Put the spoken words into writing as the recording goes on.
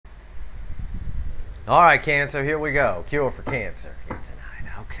All right, Cancer, here we go. Cure for Cancer here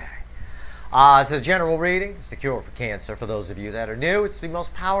tonight. Okay. It's a general reading. It's the cure for cancer. For those of you that are new, it's the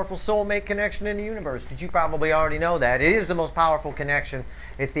most powerful soulmate connection in the universe. Did you probably already know that? It is the most powerful connection.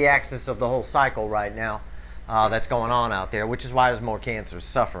 It's the axis of the whole cycle right now that's going on out there, which is why there's more cancers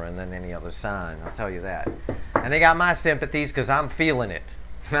suffering than any other sign. I'll tell you that. And they got my sympathies because I'm feeling it.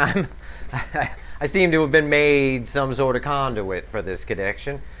 I seem to have been made some sort of conduit for this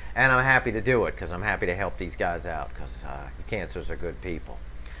connection, and I'm happy to do it because I'm happy to help these guys out because cancers are good people.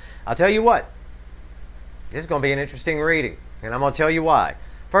 I'll tell you what, this is going to be an interesting reading, and I'm going to tell you why.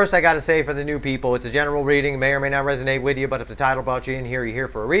 First, I got to say for the new people, it's a general reading. It may or may not resonate with you, but if the title brought you in here, you're here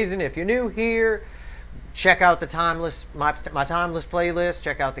for a reason. If you're new here, check out the my timeless playlist.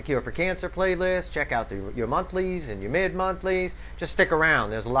 Check out the Cure for Cancer playlist. Check out your monthlies and your mid-monthlies. Just stick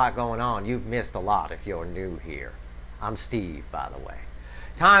around. There's a lot going on. You've missed a lot if you're new here. I'm Steve, by the way.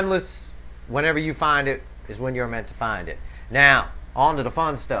 Timeless, whenever you find it, is when you're meant to find it. Now, on to the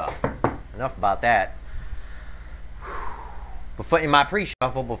fun stuff. Enough about that. In my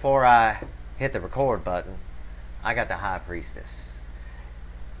pre-shuffle, before I hit the record button, I got the High Priestess.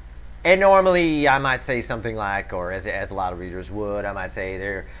 And normally I might say something like, or as a lot of readers would, I might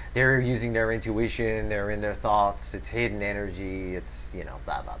say they're using their intuition, they're in their thoughts, it's hidden energy, it's, you know,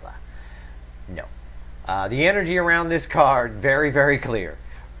 blah, blah, blah. No. The energy around this card, very, very clear.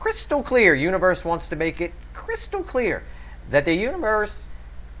 Crystal clear. Universe wants to make it crystal clear that the universe,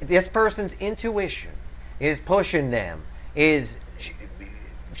 this person's intuition, is pushing them, is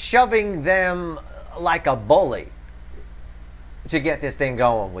shoving them like a bully to get this thing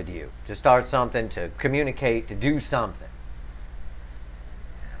going with you, to start something, to communicate, to do something.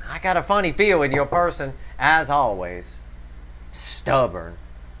 I got a funny feeling your person, as always, stubborn.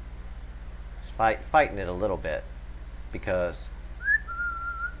 Is fighting it a little bit because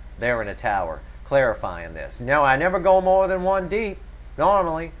they're in a tower. Clarifying this. No, I never go more than one deep,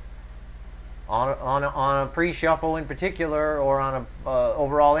 normally, on a pre-shuffle in particular, or on a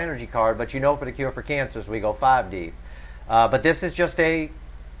overall energy card, but you know for the Cure for Cancers we go 5 deep. But this is just a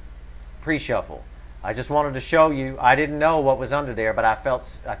pre-shuffle. I just wanted to show you, I didn't know what was under there, but I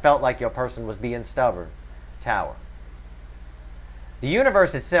felt like your person was being stubborn. Tower. The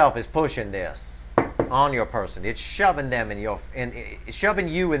universe itself is pushing this on your person. It's shoving them it's shoving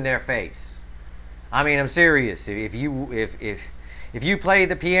you in their face. I mean, I'm serious. If you play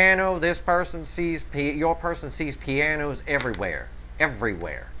the piano, your person sees pianos everywhere,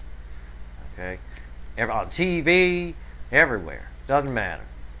 okay, on TV, everywhere. Doesn't matter.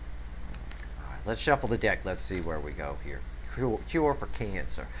 All right, let's shuffle the deck. Let's see where we go here. Cure for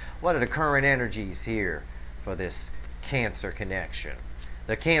Cancer. What are the current energies here for this Cancer connection?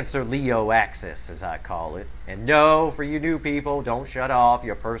 The Cancer-Leo axis, as I call it. And no, for you new people, don't shut off.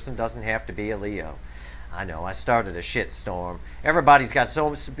 Your person doesn't have to be a Leo. I know, I started a shitstorm. Everybody's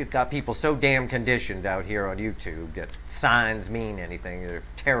got people so damn conditioned out here on YouTube that signs mean anything. They're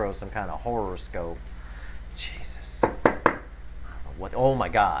tarot, some kind of horoscope. Jesus. What? Oh my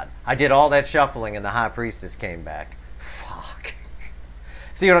God. I did all that shuffling and the High Priestess came back. Fuck.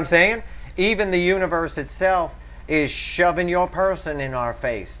 See what I'm saying? Even the universe itself is shoving your person in our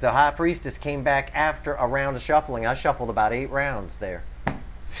face. The High Priestess came back after a round of shuffling. I shuffled about 8 rounds there.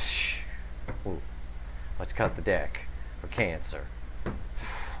 Ooh. Let's cut the deck for Cancer.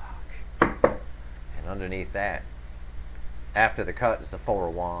 Fuck. And underneath that, after the cut, is the 4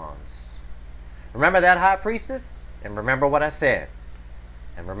 of Wands. Remember that High Priestess? And remember what I said.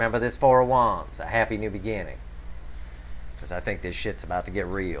 And remember this 4 of Wands. A happy new beginning. Because I think this shit's about to get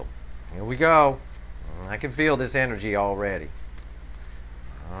real. Here we go. I can feel this energy already.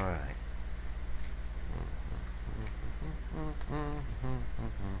 All right.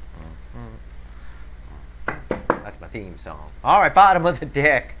 That's my theme song. All right, bottom of the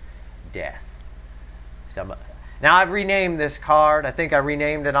deck, Death. Now, I've renamed this card. I think I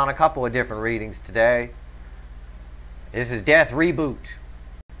renamed it on a couple of different readings today. This is Death Reboot.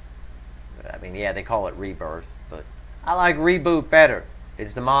 I mean, yeah, they call it Rebirth, but I like Reboot better.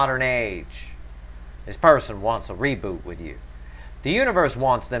 It's the modern age. This person wants a reboot with you. The universe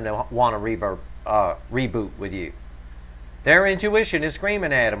wants them to want a reboot with you. Their intuition is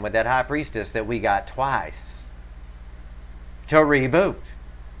screaming at them with that High Priestess that we got twice. To reboot.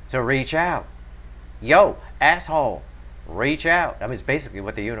 To reach out. Yo, asshole, reach out. I mean, it's basically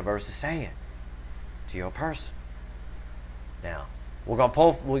what the universe is saying to your person. Now, we're going to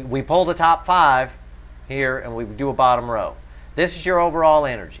pull, we pull the top 5 here and we do a bottom row. This is your overall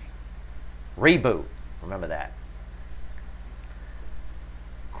energy. Reboot. Remember that.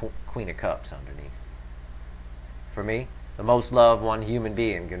 Queen of Cups underneath. For me, the most love one human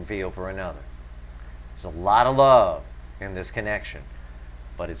being can feel for another. There's a lot of love in this connection,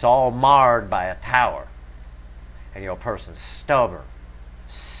 but it's all marred by a tower. And your person's stubborn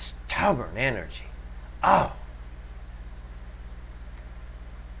energy. Oh.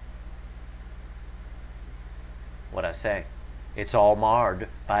 What I say? It's all marred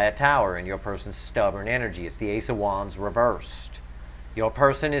by a tower in your person's stubborn energy. It's the Ace of Wands reversed. Your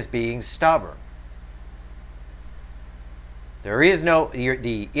person is being stubborn. There is no,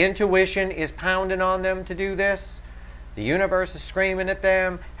 the intuition is pounding on them to do this. The universe is screaming at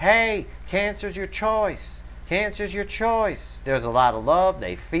them, hey, Cancer's your choice. Cancer's your choice. There's a lot of love.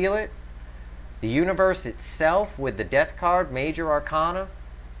 They feel it. The universe itself, with the Death card, Major Arcana,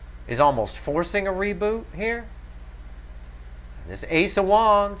 is almost forcing a reboot here. And this Ace of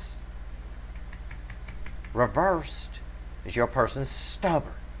Wands, reversed, is your person's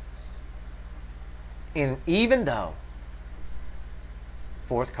stubborn. Even though,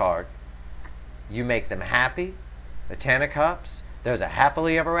 fourth card, you make them happy, the Ten of Cups, there's a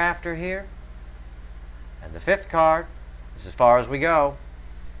happily ever after here. And the fifth card, this is as far as we go,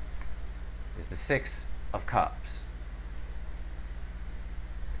 is the Six of Cups.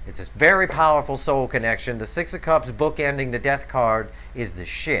 It's a very powerful soul connection. The Six of Cups bookending the Death card is the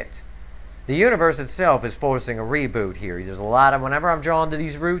shit. The universe itself is forcing a reboot here. There's a lot of, whenever I'm drawn to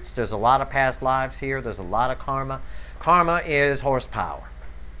these roots, there's a lot of past lives here. There's a lot of karma. Karma is horsepower.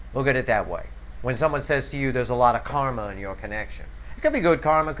 Look at it that way. When someone says to you, there's a lot of karma in your connection. It could be good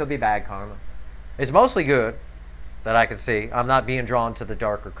karma, it could be bad karma. It's mostly good that I can see. I'm not being drawn to the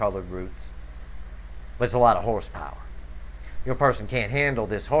darker colored roots. But it's a lot of horsepower. Your person can't handle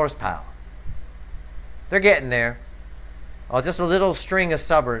this horsepower. They're getting there. Oh, just a little string of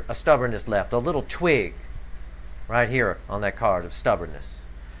stubbornness left. A little twig right here on that card of stubbornness.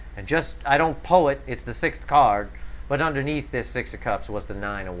 And just, I don't pull it. It's the sixth card. But underneath this Six of Cups was the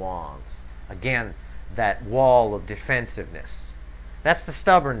Nine of Wands. Again, that wall of defensiveness. That's the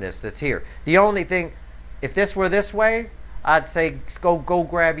stubbornness that's here. The only thing, if this were this way, I'd say go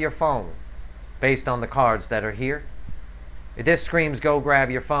grab your phone based on the cards that are here. This screams go grab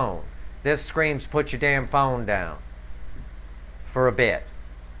your phone. This screams put your damn phone down for a bit.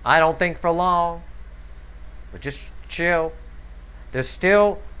 I don't think for long, but just chill. There's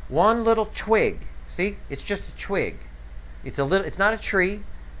still one little twig. See? It's just a twig. It's not a tree.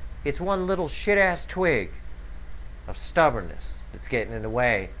 It's one little shit-ass twig of stubbornness that's getting in the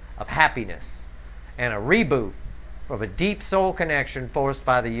way of happiness and a reboot of a deep soul connection forced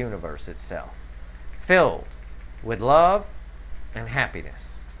by the universe itself, filled with love and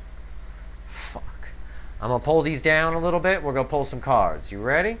happiness. Fuck. I'm going to pull these down a little bit. We're going to pull some cards. You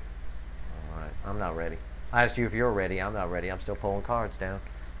ready? All right. I'm not ready. I asked you if you're ready. I'm not ready. I'm still pulling cards down.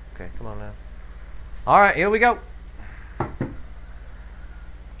 Okay, come on now. All right, here we go.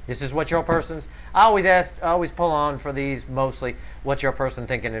 This is what your person's... I always pull on for these mostly what your person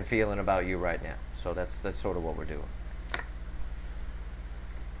thinking and feeling about you right now. So that's sort of what we're doing. All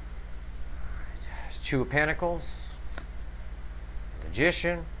right. Two of Pentacles.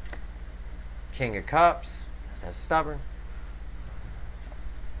 Magician. King of Cups. That's stubborn.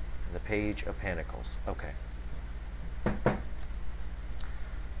 And the Page of Pentacles. Okay.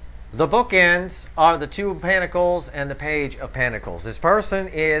 The bookends are the Two of Pentacles and the Page of Pentacles. This person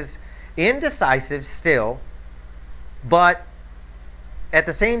is indecisive still, but at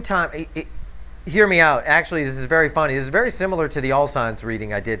the same time, hear me out. Actually, this is very funny. This is very similar to the All Signs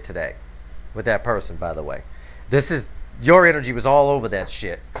reading I did today with that person, by the way. Your energy was all over that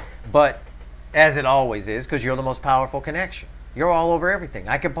shit. But as it always is, because you're the most powerful connection. You're all over everything.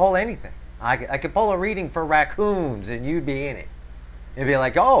 I could pull anything. I could pull a reading for raccoons and you'd be in it. It'd be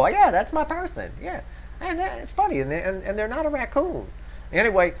like, oh, yeah, that's my person. Yeah. And it's funny. And they're not a raccoon.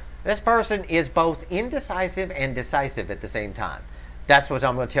 Anyway, this person is both indecisive and decisive at the same time. That's what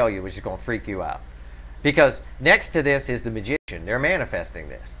I'm going to tell you, which is going to freak you out. Because next to this is the Magician. They're manifesting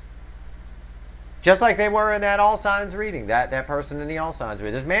this. Just like they were in that All Signs reading. That person in the All Signs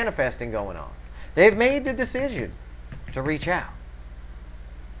reading. There's manifesting going on. They've made the decision to reach out.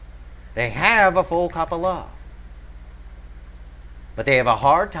 They have a full cup of love. But they have a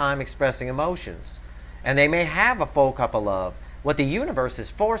hard time expressing emotions. And they may have a full cup of love. What the universe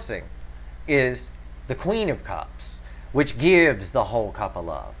is forcing is the Queen of Cups, which gives the whole cup of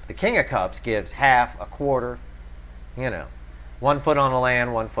love. The King of Cups gives half, a quarter, you know. 1 foot on the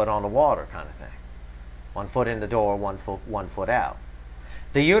land, 1 foot on the water kind of thing. 1 foot in the door, 1 foot out.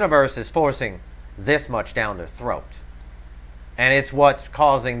 The universe is forcing this much down their throat. And it's what's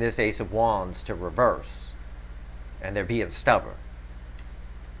causing this Ace of Wands to reverse. And they're being stubborn.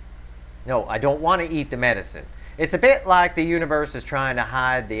 No, I don't want to eat the medicine. It's a bit like the universe is trying to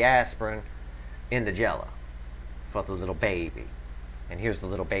hide the aspirin in the jello for the little baby. And here's the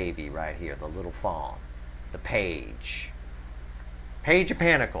little baby right here, the little fawn, the page. Page of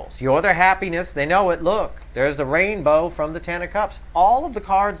Pentacles. You're their happiness. They know it. Look, there's the rainbow from the Ten of Cups. All of the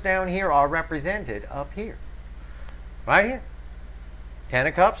cards down here are represented up here. Right here. Ten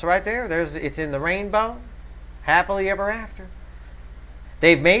of Cups right there. It's in the rainbow. Happily ever after.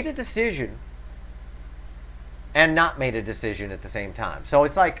 They've made a decision and not made a decision at the same time. So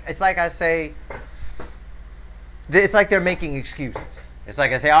it's like I say, it's like they're making excuses. It's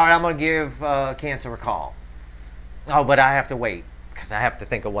like I say, all right, I'm going to give Cancer a call. Oh, but I have to wait because I have to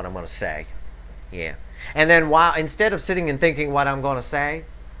think of what I'm going to say. Yeah. And then instead of sitting and thinking what I'm going to say,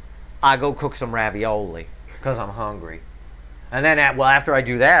 I go cook some ravioli because I'm hungry. And then, after I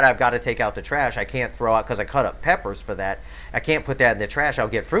do that, I've got to take out the trash. I can't throw out, because I cut up peppers for that. I can't put that in the trash. I'll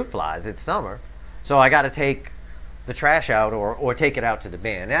get fruit flies. It's summer. So I got to take the trash out or take it out to the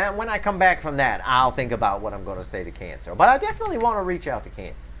bin. And when I come back from that, I'll think about what I'm going to say to Cancer. But I definitely want to reach out to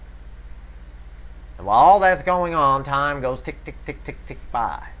Cancer. And while all that's going on, time goes tick, tick, tick, tick, tick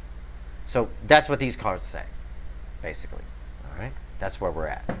by. So that's what these cards say, basically. All right? That's where we're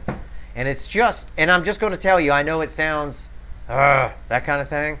at. And it's just, and I'm just going to tell you, I know it sounds, that kind of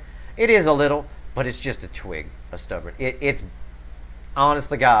thing. It is a little, but it's just a twig, a stubborn. It's, honest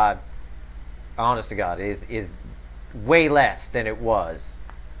to God, is way less than it was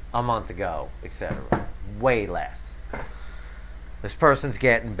a month ago, etc. Way less. This person's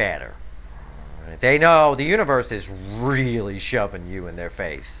getting better. They know the universe is really shoving you in their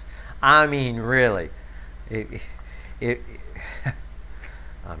face. I mean, really. I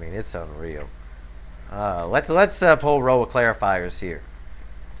mean, it's unreal. Let's pull a row of clarifiers here.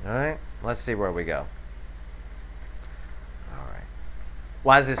 All right, let's see where we go. All right.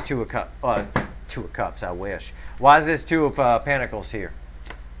 Why is this Two of Cups? I wish. Why is this Two of Pentacles here?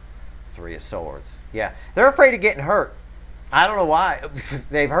 Three of Swords. Yeah, they're afraid of getting hurt. I don't know why.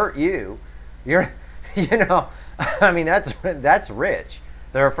 They've hurt you. You know, I mean, that's rich.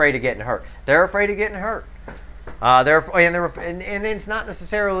 They're afraid of getting hurt. They're afraid of getting hurt. And it's not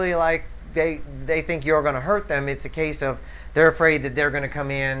necessarily like they think you're going to hurt them. It's a case of they're afraid that they're going to come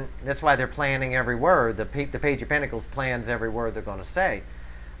in. That's why they're planning every word. The Page of Pentacles plans every word they're going to say.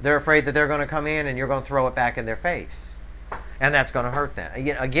 They're afraid that they're going to come in and you're going to throw it back in their face. And that's going to hurt them.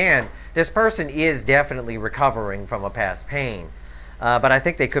 Again, this person is definitely recovering from a past pain. But I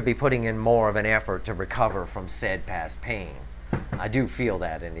think they could be putting in more of an effort to recover from said past pain. I do feel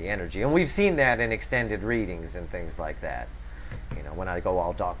that in the energy. And we've seen that in extended readings and things like that. You know, when I go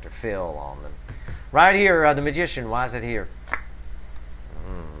all Dr. Phil on them. Right here, the Magician, why is it here?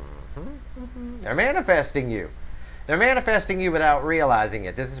 They're manifesting you. They're manifesting you without realizing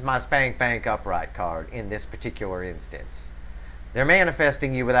it. This is my Spank Bank Upright card in this particular instance. They're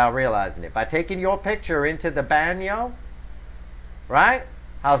manifesting you without realizing it. By taking your picture into the banyo, right?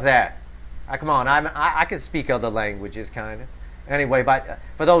 How's that? Come on, I can speak other languages, kind of. Anyway,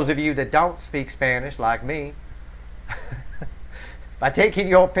 for those of you that don't speak Spanish, like me, by taking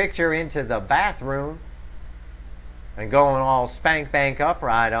your picture into the bathroom and going all Spank Bank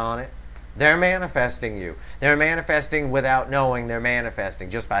Upright on it, they're manifesting you. They're manifesting without knowing they're manifesting.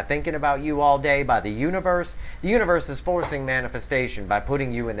 Just by thinking about you all day, by the universe is forcing manifestation by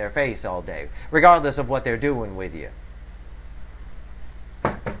putting you in their face all day, regardless of what they're doing with you.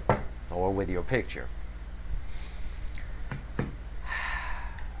 Or with your picture.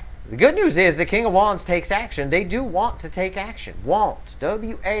 The good news is the King of Wands takes action. They do want to take action. Want.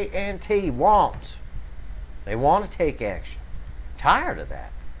 W-A-N-T. Want. They want to take action. Tired of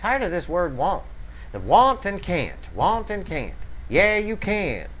that. Tired of this word want. The want and can't. Want and can't. Yeah, you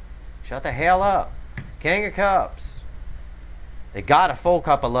can. Shut the hell up. King of Cups. They got a full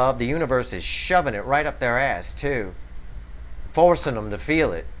cup of love. The universe is shoving it right up their ass, too. Forcing them to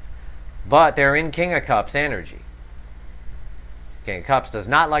feel it. But they're in King of Cups energy. King of Cups does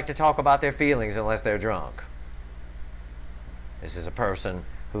not like to talk about their feelings unless they're drunk. This is a person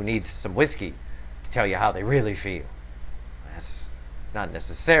who needs some whiskey to tell you how they really feel. That's not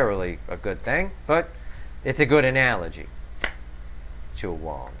necessarily a good thing, but it's a good analogy. Two of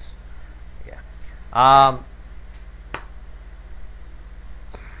Wands. Yeah. I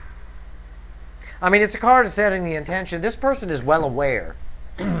mean, it's a card of setting the intention. This person is well aware.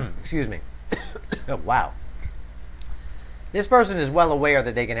 Excuse me. Oh, wow. This person is well aware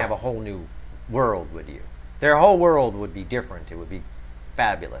that they can have a whole new world with you. Their whole world would be different. It would be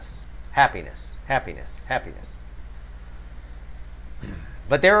fabulous. Happiness, happiness, happiness.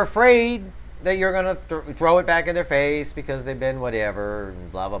 But they're afraid that you're going to throw it back in their face because they've been whatever,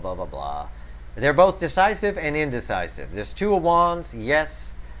 and blah, blah, blah, blah, blah. They're both decisive and indecisive. This Two of Wands,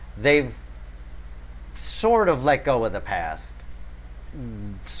 yes, they've sort of let go of the past,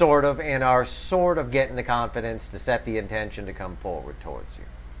 sort of, and are sort of getting the confidence to set the intention to come forward towards you.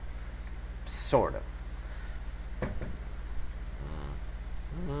 Sort of.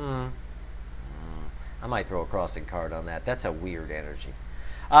 I might throw a crossing card on that. That's a weird energy.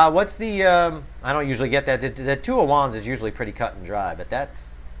 What's the, I don't usually get that. The Two of Wands is usually pretty cut and dry, but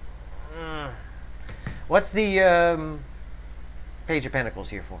that's, what's the Page of Pentacles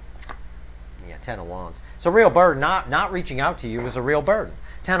here for? Yeah, Ten of Wands. It's a real burden. Not reaching out to you is a real burden.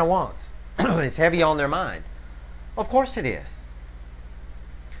 Ten of Wands. It's heavy on their mind. Of course it is.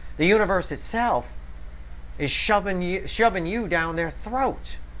 The universe itself is shoving you down their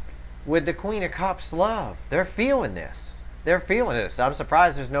throat with the Queen of Cups love. They're feeling this. They're feeling this. I'm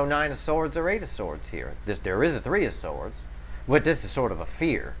surprised there's no Nine of Swords or Eight of Swords here. There is a Three of Swords, but this is sort of a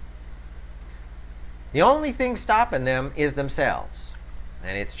fear. The only thing stopping them is themselves,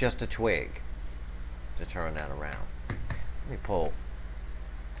 and it's just a twig to turn that around. Let me pull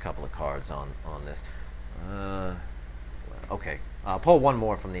a couple of cards on this. Okay, I'll pull one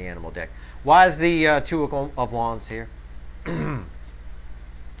more from the animal deck. Why is the Two of Wands here? I'm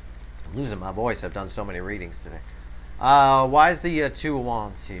losing my voice. I've done so many readings today. Why is the Two of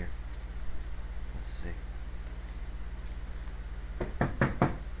Wands here? Let's see.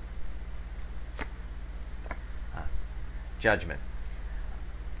 Judgment.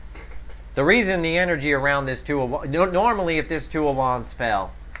 The reason the energy around this Two of Wands, normally if this Two of Wands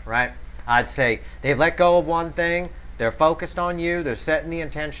fell, right, I'd say they've let go of one thing, they're focused on you, they're setting the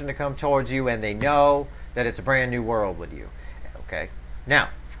intention to come towards you, and they know that it's a brand new world with you. Okay? Now,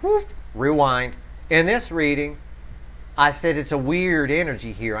 rewind. In this reading, I said it's a weird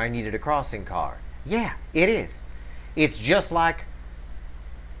energy here. I needed a crossing card. Yeah, it is. It's just like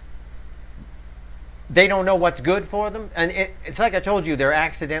they don't know what's good for them. And it's like I told you, they're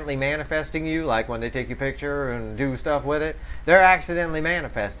accidentally manifesting you, like when they take your picture and do stuff with it. They're accidentally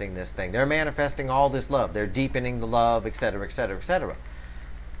manifesting this thing. They're manifesting all this love. They're deepening the love, etc., etc., etc.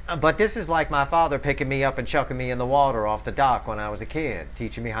 But this is like my father picking me up and chucking me in the water off the dock when I was a kid,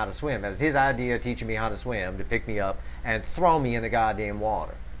 teaching me how to swim. That was his idea, teaching me how to swim, to pick me up and throw me in the goddamn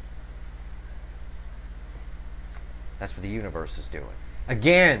water. That's what the universe is doing.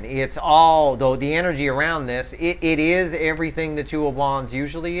 Again, it's all, though the energy around this, it is everything the Two of Wands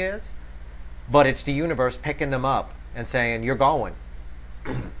usually is, but it's the universe picking them up and saying, you're going.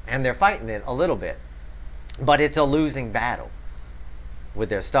 And they're fighting it a little bit. But it's a losing battle with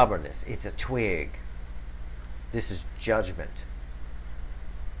their stubbornness. It's a twig. This is judgment.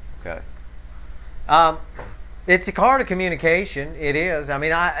 Okay. It's a card of communication. It is. I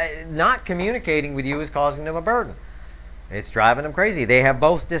mean, not communicating with you is causing them a burden. It's driving them crazy. They have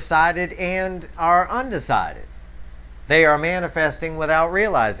both decided and are undecided. They are manifesting without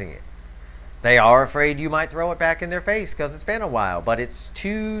realizing it. They are afraid you might throw it back in their face because it's been a while, but it's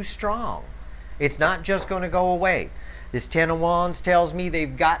too strong. It's not just going to go away. This Ten of Wands tells me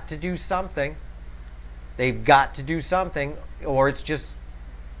they've got to do something. They've got to do something, or it's just,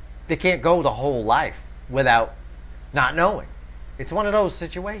 they can't go the whole life without not knowing. It's one of those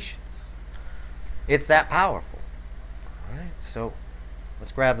situations. It's that powerful. All right, so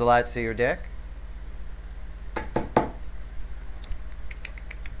let's grab the Light Seer deck.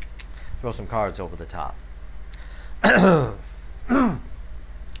 Throw some cards over the top. Oh,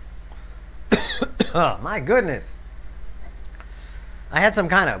 my goodness. I had some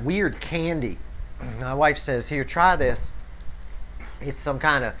kind of weird candy. My wife says, here, try this. It's some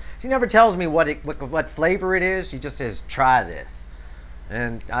kind of, she never tells me what flavor it is. She just says, try this.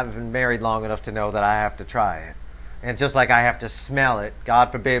 And I've been married long enough to know that I have to try it. And just like I have to smell it.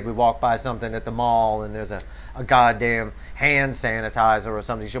 God forbid we walk by something at the mall and there's a goddamn hand sanitizer or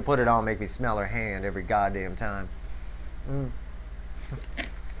something. She'll put it on and make me smell her hand every goddamn time.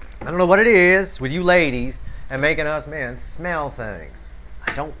 I don't know what it is with you ladies and making us men smell things.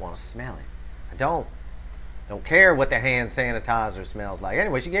 I don't want to smell it. I don't. Don't care what the hand sanitizer smells like.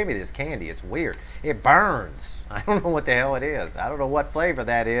 Anyway, she gave me this candy. It's weird. It burns. I don't know what the hell it is. I don't know what flavor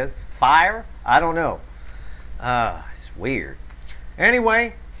that is. Fire? I don't know. It's weird.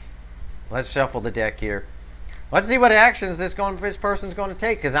 Anyway, let's shuffle the deck here. Let's see what actions this person's going to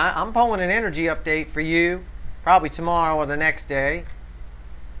take, because I'm pulling an energy update for you, probably tomorrow or the next day.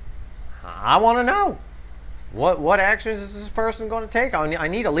 I want to know what actions is this person going to take. I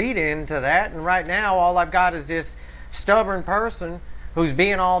need a lead into that, and right now all I've got is this stubborn person who's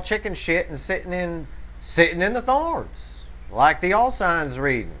being all chicken shit and sitting in the thorns, like the all signs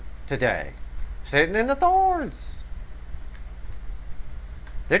reading today. Sitting in the thorns.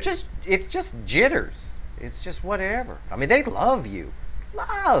 It's just jitters. It's just whatever. I mean, they love you.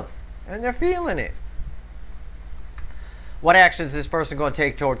 Love. And they're feeling it. What action is this person going to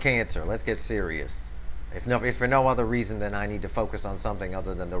take toward Cancer? Let's get serious. If for no other reason than I need to focus on something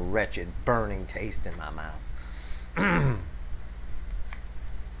other than the wretched, burning taste in my mouth.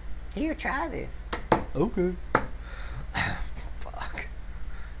 Here, try this. Okay. Fuck.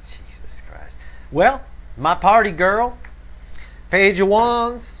 Jesus Christ. Well, my party girl, Page of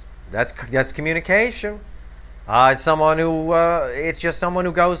Wands. That's communication. It's someone who. It's just someone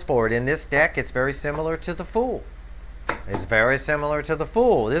who goes for it. In this deck, it's very similar to the Fool. It's very similar to the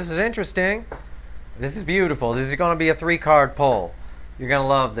Fool. This is interesting. This is beautiful. This is going to be a 3-card pull. You're going to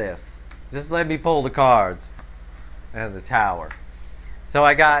love this. Just let me pull the cards. And the Tower. So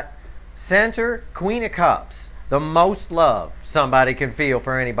I got center, Queen of Cups. The most love somebody can feel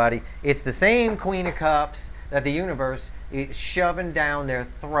for anybody. It's the same Queen of Cups that the universe is shoving down their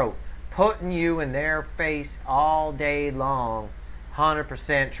throat. Putting you in their face all day long.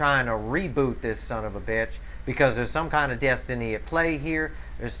 100% trying to reboot this son of a bitch. Because there's some kind of destiny at play here.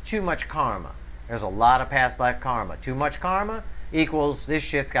 There's too much karma. There's a lot of past life karma. Too much karma equals this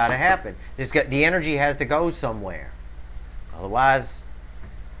shit's got to happen. The energy has to go somewhere. Otherwise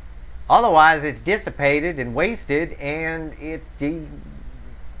it's dissipated and wasted, and it's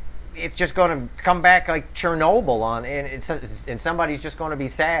just going to come back like Chernobyl and somebody's just going to be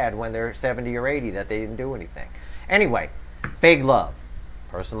sad when they're 70 or 80 that they didn't do anything. Anyway, big love.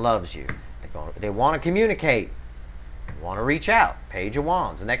 Person loves you. They want to communicate. They want to reach out. Page of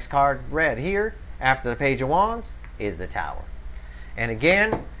Wands. The next card read here after the Page of Wands is the Tower. And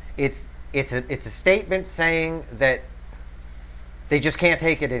again, it's a statement saying that they just can't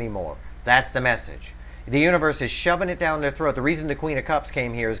take it anymore. That's the message. The universe is shoving it down their throat. The reason the Queen of Cups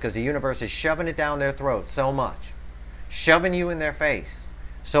came here is because the universe is shoving it down their throat so much. Shoving you in their face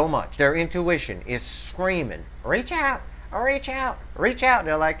so much. Their intuition is screaming, reach out, reach out, reach out.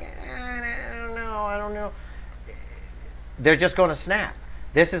 They're like, I don't know. They're just going to snap.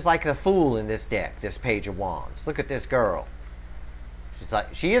 This is like the Fool in this deck, this Page of Wands. Look at this girl. She's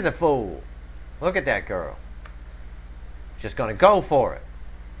like, she is a fool. Look at that girl. Just going to go for it.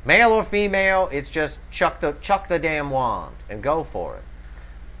 Male or female, it's just chuck the damn wand and go for it.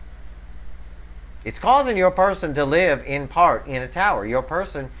 It's causing your person to live in part in a tower. Your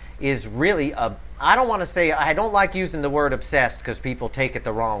person is really I don't want to say, I don't like using the word obsessed because people take it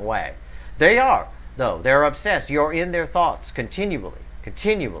the wrong way. They are, though. They're obsessed. You're in their thoughts continually.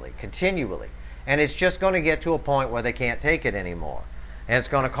 And it's just going to get to a point where they can't take it anymore. And it's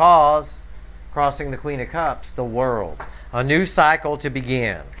going to cause, crossing the Queen of Cups, the world. A new cycle to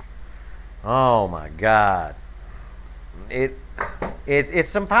begin. Oh my God. It's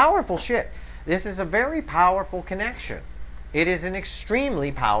some powerful shit. This is a very powerful connection. It is an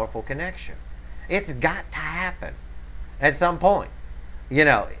extremely powerful connection. It's got to happen at some point. You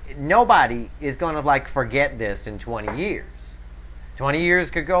know, nobody is going to like forget this in 20 years. 20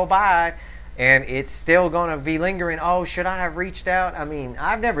 years could go by and it's still going to be lingering. Oh, should I have reached out? I mean,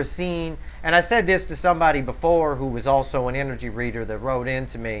 I've never seen, and I said this to somebody before who was also an energy reader that wrote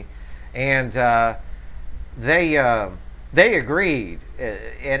into me, and they agreed,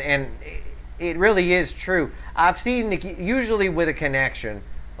 and it really is true. I've seen, usually with a connection,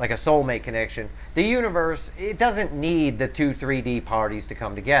 like a soulmate connection, the universe, it doesn't need the 2 3D parties to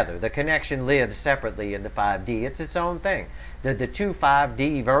come together. The connection lives separately in the 5D. It's its own thing. The 2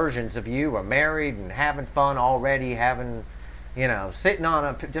 5D versions of you are married and having fun already, having, you know, sitting on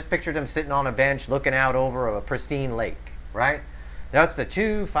a, just picture them sitting on a bench looking out over a pristine lake, right? That's the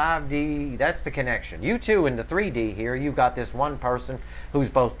 2 5D, that's the connection. You two in the 3D here, you've got this one person who's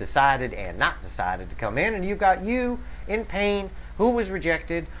both decided and not decided to come in, and you've got you in pain, who was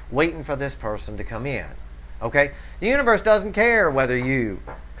rejected, waiting for this person to come in. Okay? The universe doesn't care whether you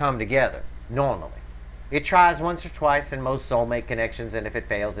come together, normally. It tries once or twice in most soulmate connections, and if it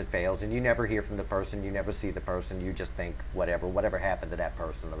fails, it fails, and you never hear from the person, you never see the person, you just think whatever happened to that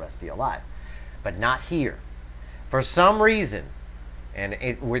person the rest of your life. But not here. For some reason, and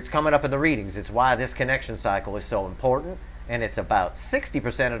it's coming up in the readings, it's why this connection cycle is so important, and it's about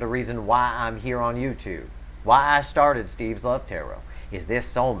 60% of the reason why I'm here on YouTube. Why I started Steve's Love Tarot is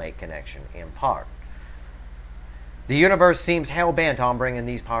this soulmate connection, in part. The universe seems hell-bent on bringing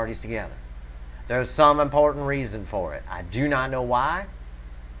these parties together. There's some important reason for it. I do not know why.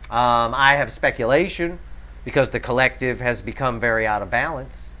 I have speculation, because the collective has become very out of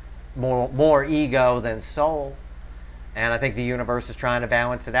balance. More ego than soul. And I think the universe is trying to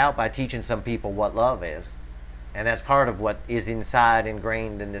balance it out by teaching some people what love is. And that's part of what is inside,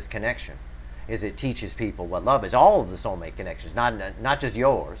 ingrained in this connection. Is it teaches people what love is. All of the soulmate connections, not just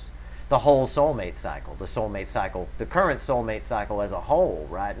yours. The whole soulmate cycle, the current soulmate cycle as a whole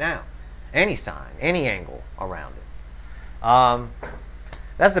right now. Any sign, any angle around it.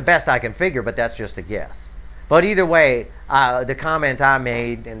 That's the best I can figure, but that's just a guess. But either way, the comment I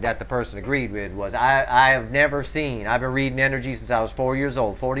made and that the person agreed with was, I have never seen, I've been reading energy since I was 4 years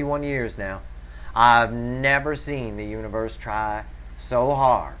old, 41 years now. I've never seen the universe try so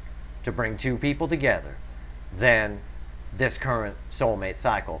hard to bring two people together than this current soulmate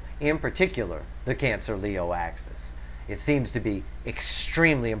cycle, in particular the Cancer-Leo axis. It seems to be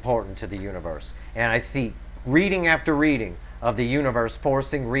extremely important to the universe, and I see reading after reading of the universe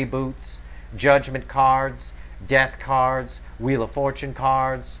forcing reboots, judgment cards, death cards, Wheel of Fortune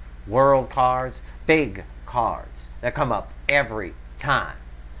cards, world cards, big cards that come up every time.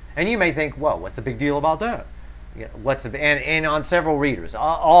 And you may think, well, what's the big deal about that? You know, and on several readers,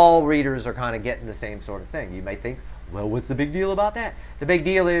 all readers are kind of getting the same sort of thing. You may think, well, what's the big deal about that? The big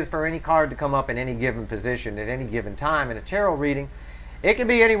deal is for any card to come up in any given position at any given time in a tarot reading, it can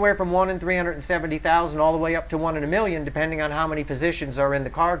be anywhere from 1 in 370,000 all the way up to 1 in a million, depending on how many positions are in the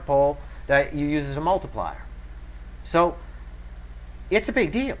card pool that you use as a multiplier. So, it's a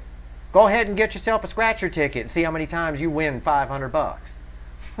big deal. Go ahead and get yourself a scratcher ticket and see how many times you win 500 bucks.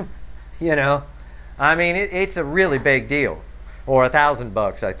 You know, I mean, it's a really big deal. Or 1,000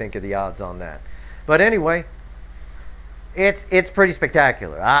 bucks, I think, are the odds on that. But anyway, it's pretty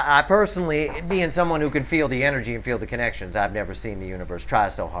spectacular. I personally, being someone who can feel the energy and feel the connections, I've never seen the universe try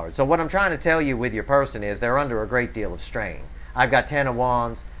so hard. So what I'm trying to tell you with your person is they're under a great deal of strain. I've got 10 of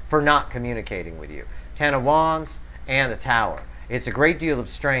Wands for not communicating with you. 10 of Wands and the Tower. It's a great deal of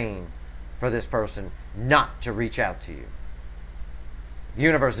strain for this person not to reach out to you. The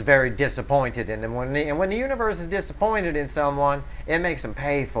universe is very disappointed in them. When the universe is disappointed in someone, it makes them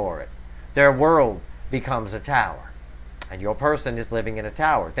pay for it. Their world becomes a tower. And your person is living in a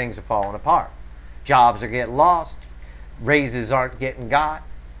tower. Things are falling apart. Jobs are getting lost. Raises aren't getting got.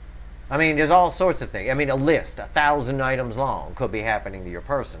 I mean, there's all sorts of things. I mean, a list, 1,000 items long, could be happening to your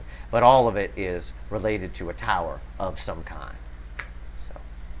person. But all of it is related to a tower of some kind. So,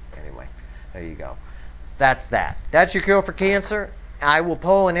 anyway, there you go. That's that. That's your cure for Cancer. I will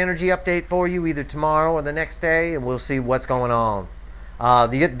pull an energy update for you either tomorrow or the next day, and we'll see what's going on.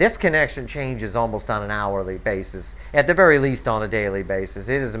 This connection changes almost on an hourly basis, at the very least on a daily basis.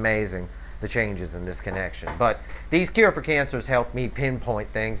 It is amazing, the changes in this connection. But these Cure for Cancers help me pinpoint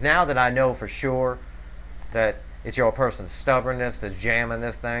things. Now that I know for sure that it's your person's stubbornness that's jamming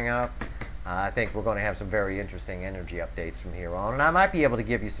this thing up, I think we're going to have some very interesting energy updates from here on. And I might be able to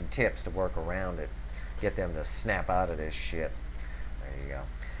give you some tips to work around it, get them to snap out of this shit. There you go.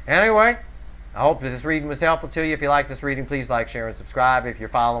 Anyway, I hope that this reading was helpful to you. If you like this reading, please like, share, and subscribe. If you're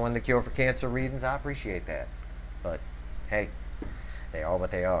following the Cure for Cancer readings, I appreciate that. But, hey, they are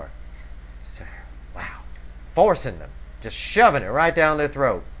what they are. So, wow. Forcing them. Just shoving it right down their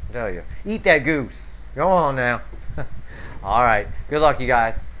throat. I tell you. Eat that goose. Go on now. All right. Good luck, you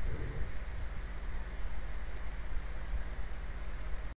guys.